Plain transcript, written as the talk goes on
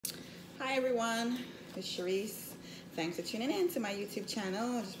Hi everyone, it's Cherice. Thanks for tuning in to my YouTube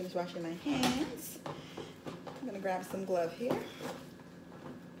channel. I just finished washing my hands. I'm gonna grab some glove here.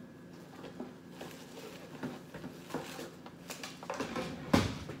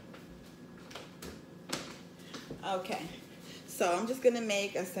 Okay, so I'm just gonna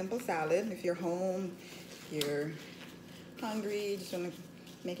make a simple salad. If you're home, if you're hungry, just wanna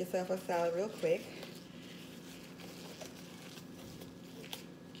make yourself a salad real quick.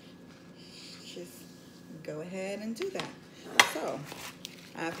 Just go ahead and do that. So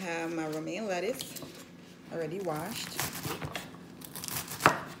I have my romaine lettuce already washed.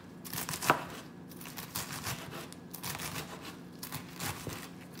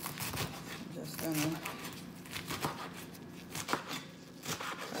 I'm just gonna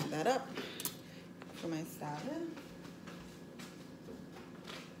cut that up for my salad.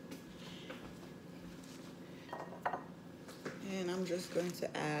 And I'm just going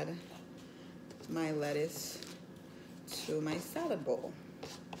to add my lettuce to my salad bowl.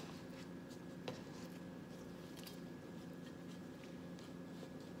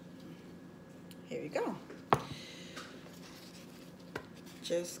 Here we go.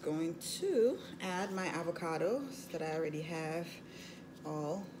 Just going to add my avocados that I already have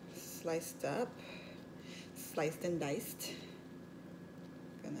all sliced up, sliced and diced.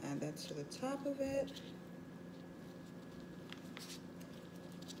 Gonna add that to the top of it.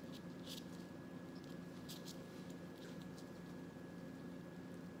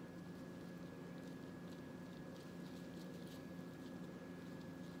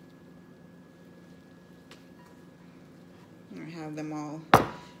 I have them all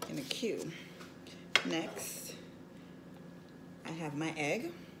in a queue. Next, I have my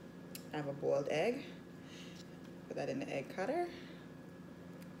egg. I have a boiled egg. Put that in the egg cutter.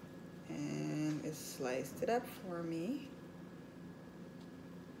 And it sliced it up for me.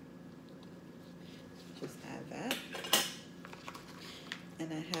 Just add that.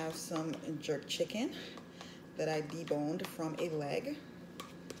 And I have some jerk chicken that I deboned from a leg.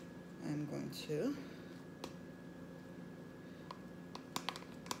 I'm going to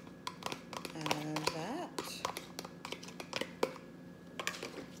add that.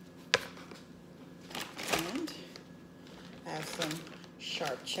 And I have some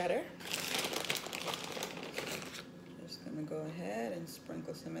sharp cheddar. Just gonna go ahead and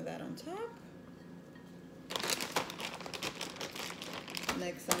sprinkle some of that on top.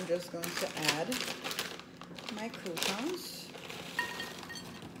 Next, I'm just going to add my croutons.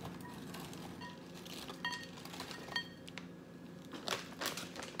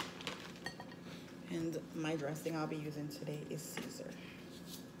 And my dressing I'll be using today is Caesar.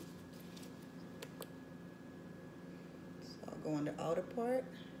 So I'll go on the outer part,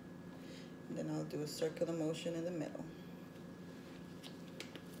 and then I'll do a circular motion in the middle.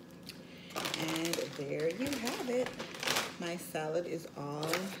 And there you have it. My salad is all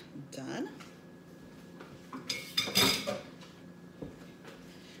done. I'm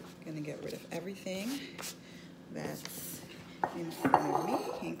gonna get rid of everything that's in front of me,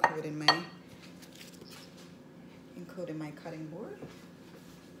 including my cutting board.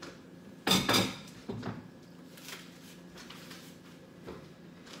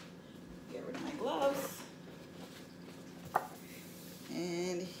 Get rid of my gloves.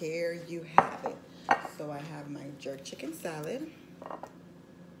 And here you have it. So I have my jerk chicken salad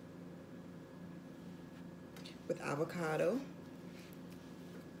with avocado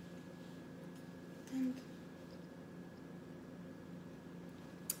and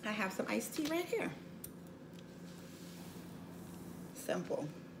I have some iced tea right here. Simple.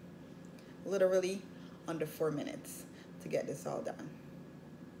 Literally under 4 minutes to get this all done.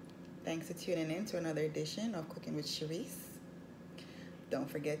 Thanks for tuning in to another edition of Cooking with Cherice. Don't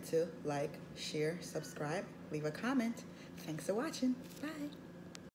forget to like, share, subscribe, leave a comment. Thanks for watching. Bye.